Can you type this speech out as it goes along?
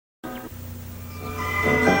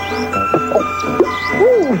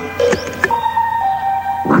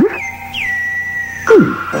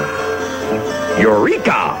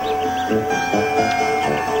Eureka!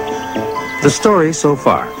 The story so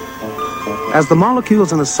far. As the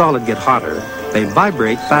molecules in a solid get hotter, they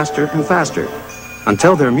vibrate faster and faster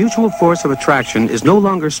until their mutual force of attraction is no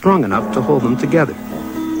longer strong enough to hold them together.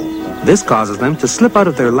 This causes them to slip out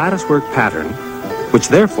of their latticework pattern, which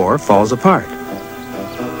therefore falls apart.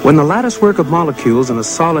 When the latticework of molecules in a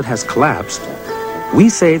solid has collapsed, we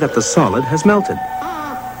say that the solid has melted.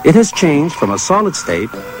 It has changed from a solid state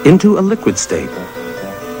into a liquid state.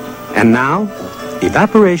 And now,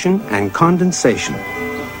 evaporation and condensation.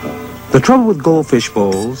 The trouble with goldfish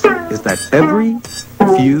bowls is that every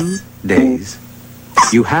few days,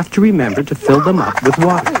 you have to remember to fill them up with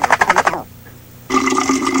water.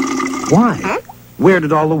 Why? Where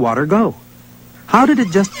did all the water go? How did it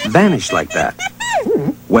just vanish like that?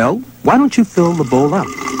 Well, why don't you fill the bowl up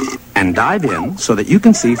and dive in so that you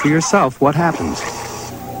can see for yourself what happens.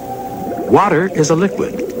 Water is a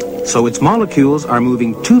liquid, so its molecules are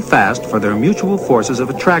moving too fast for their mutual forces of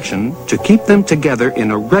attraction to keep them together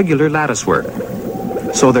in a regular latticework.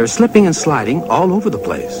 So they're slipping and sliding all over the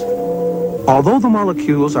place. Although the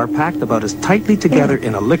molecules are packed about as tightly together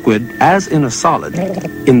in a liquid as in a solid,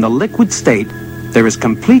 in the liquid state, there is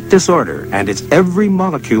complete disorder, and it's every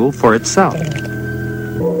molecule for itself.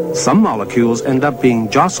 Some molecules end up being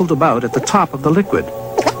jostled about at the top of the liquid.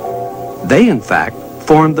 They, in fact,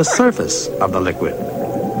 form the surface of the liquid.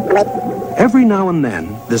 Every now and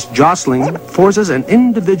then, this jostling forces an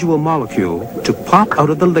individual molecule to pop out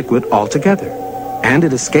of the liquid altogether, and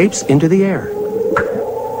it escapes into the air.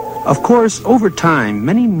 Of course, over time,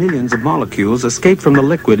 many millions of molecules escape from the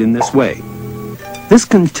liquid in this way. This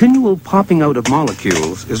continual popping out of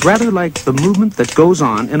molecules is rather like the movement that goes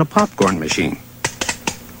on in a popcorn machine.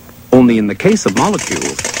 Only in the case of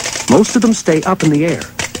molecules, most of them stay up in the air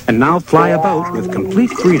and now fly about with complete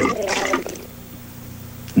freedom.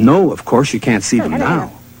 No, of course, you can't see them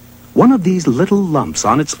now. One of these little lumps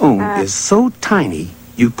on its own is so tiny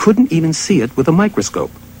you couldn't even see it with a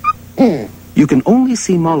microscope. You can only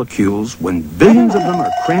see molecules when billions of them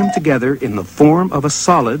are crammed together in the form of a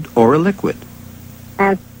solid or a liquid.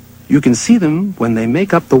 You can see them when they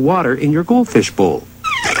make up the water in your goldfish bowl.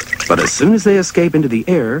 But as soon as they escape into the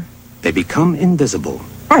air, they become invisible.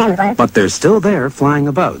 But they're still there flying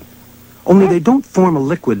about. Only they don't form a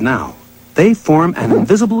liquid now. They form an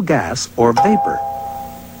invisible gas or vapor.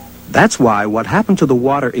 That's why what happened to the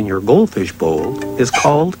water in your goldfish bowl is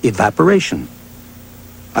called evaporation.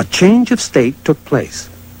 A change of state took place.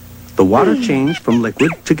 The water changed from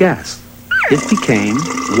liquid to gas. It became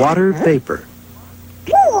water vapor.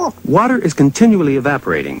 Water is continually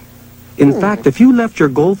evaporating. In fact, if you left your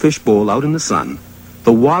goldfish bowl out in the sun,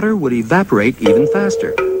 the water would evaporate even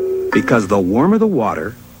faster. Because the warmer the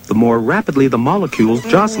water, the more rapidly the molecules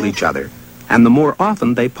jostle each other, and the more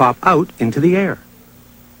often they pop out into the air.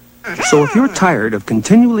 So if you're tired of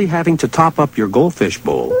continually having to top up your goldfish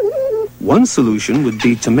bowl, one solution would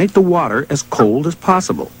be to make the water as cold as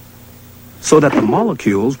possible, so that the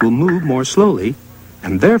molecules will move more slowly,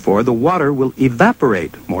 and therefore the water will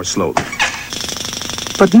evaporate more slowly.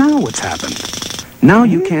 But now what's happened? Now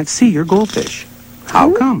you can't see your goldfish.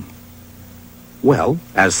 How come? Well,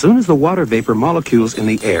 as soon as the water vapor molecules in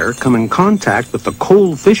the air come in contact with the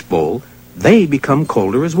cold fish bowl, they become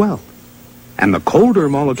colder as well. And the colder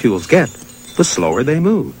molecules get, the slower they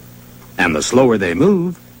move. And the slower they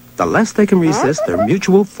move, the less they can resist their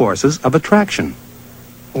mutual forces of attraction.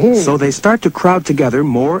 So they start to crowd together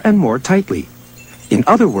more and more tightly. In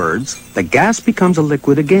other words, the gas becomes a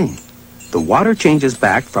liquid again. The water changes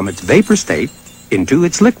back from its vapor state into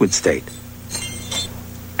its liquid state.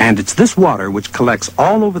 And it's this water which collects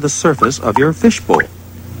all over the surface of your fish bowl.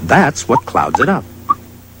 That's what clouds it up.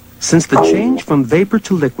 Since the change from vapor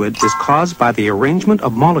to liquid is caused by the arrangement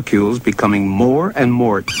of molecules becoming more and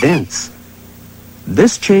more dense,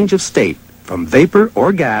 this change of state from vapor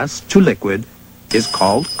or gas to liquid is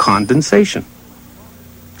called condensation.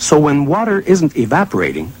 So when water isn't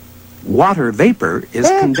evaporating, water vapor is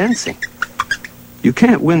condensing. You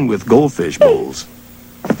can't win with goldfish bowls.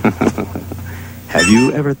 Have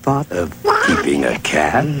you ever thought of keeping a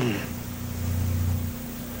cat?